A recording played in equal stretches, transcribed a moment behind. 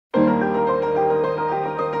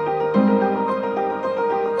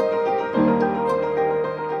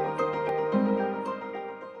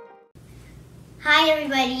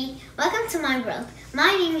to my world.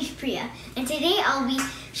 My name is Priya, and today I'll be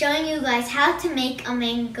showing you guys how to make a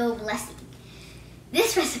mango lassi.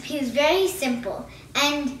 This recipe is very simple,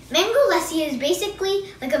 and mango lassi is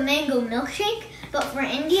basically like a mango milkshake, but for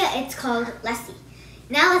India it's called lassi.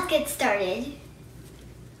 Now let's get started.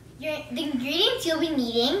 The ingredients you'll be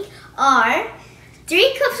needing are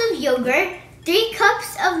 3 cups of yogurt, 3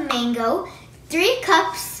 cups of mango, 3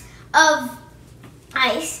 cups of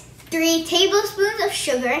ice, 3 tablespoons of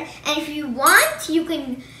sugar, and if you want, you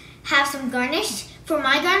can have some garnish. For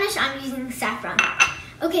my garnish, I'm using saffron.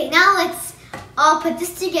 Okay, now let's all put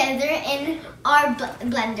this together in our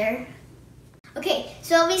blender. Okay,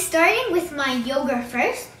 so I'll be starting with my yogurt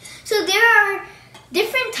first. So there are 3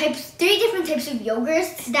 different types of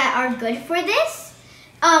yogurts that are good for this.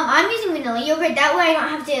 I'm using vanilla yogurt, that way I don't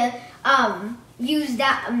have to use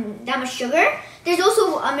that much sugar. There's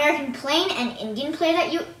also American plain and Indian plain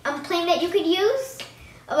that you could use.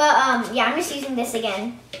 But yeah, I'm just using this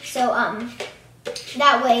again. So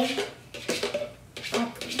that way.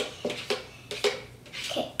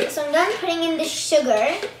 Okay, so I'm done putting in the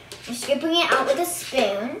sugar. I'm scooping it out with a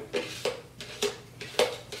spoon.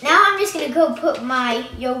 Now I'm just gonna go put my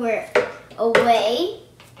yogurt away.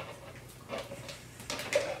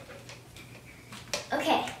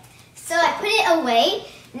 Okay, so I put it away.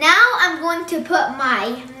 Now I'm going to put my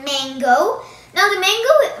mango. Now the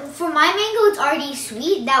mango, for my mango, it's already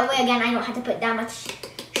sweet. That way, again, I don't have to put that much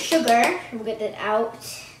sugar. We'll get that out.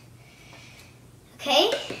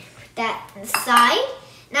 Okay, put that inside.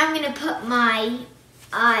 Now I'm gonna put my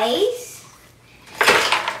ice.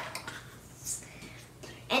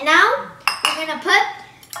 And now we're gonna put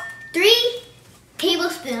 3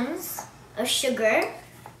 tablespoons of sugar.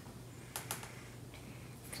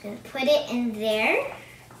 Just gonna put it in there.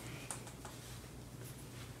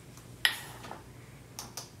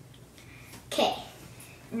 Okay,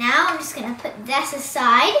 now I'm just gonna put this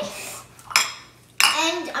aside,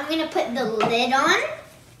 and I'm gonna put the lid on,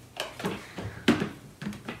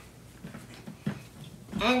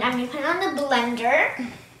 and I'm gonna put it on the blender.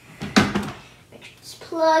 Make sure it's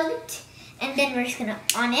plugged, and then we're just gonna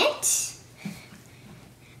on it.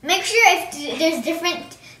 Make sure if there's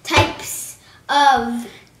different types of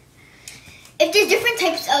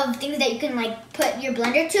things that you can like put your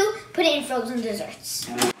blender to, put it in frozen desserts.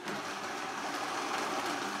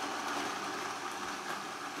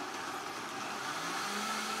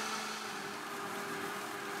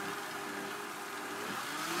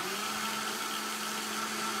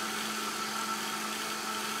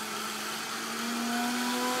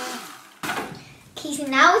 Okay, so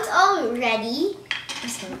now it's all ready. I'm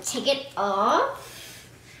just gonna take it off.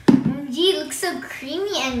 Gee, it looks so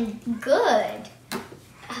creamy and good.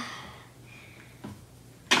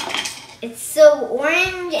 It's so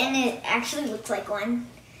orange and it actually looks like one.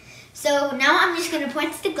 So now I'm just gonna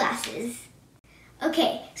point to the glasses.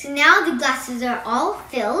 Okay, so now the glasses are all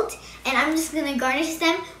filled and I'm just gonna garnish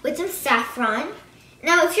them with some saffron.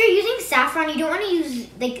 Now if you're using saffron, you don't wanna use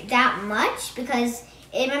like that much because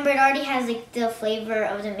remember, it already has like the flavor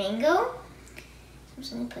of the mango. So I'm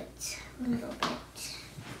just gonna put a little bit.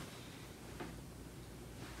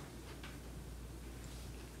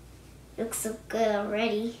 Looks so good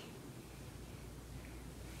already.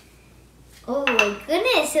 Oh my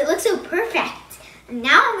goodness, it looks so perfect. And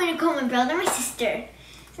now I'm gonna call my brother and my sister.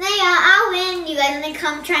 So now I'll win. You guys wanna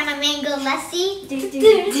come try my mango lassi?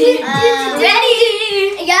 Ready?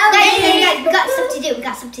 Yeah, guys, we got stuff to do. We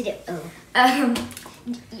got stuff to do. I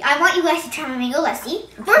want you guys to try my mango lassi.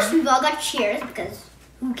 First, we've all got to cheers because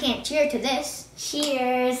who can't cheer to this?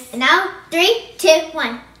 Cheers. And now, 3, 2,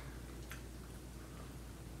 1.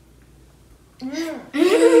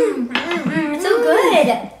 It's so good.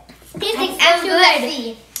 Tastes like actual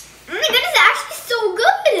lassi. Oh my goodness, it's actually so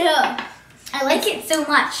good. I like it so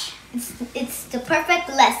much. It's the perfect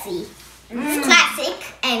lassi. It's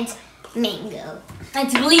classic and mango.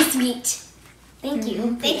 It's really sweet. Thank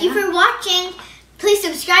you. Thank you for watching. Please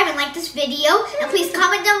subscribe and like this video. And please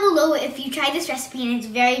comment down below if you tried this recipe and it's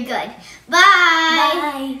very good. Bye.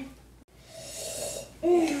 Bye.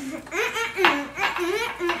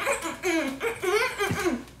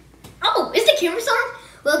 Oh, is the camera on?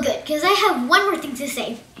 Well, good, because I have one more thing to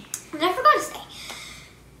say. And I forgot to say.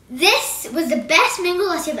 This was the best mango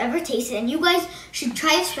lassi I've ever tasted, and you guys should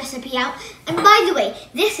try this recipe out. And by the way,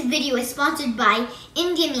 this video is sponsored by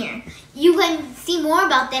India Mir. You can see more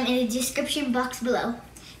about them in the description box below.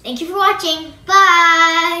 Thank you for watching.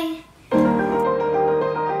 Bye!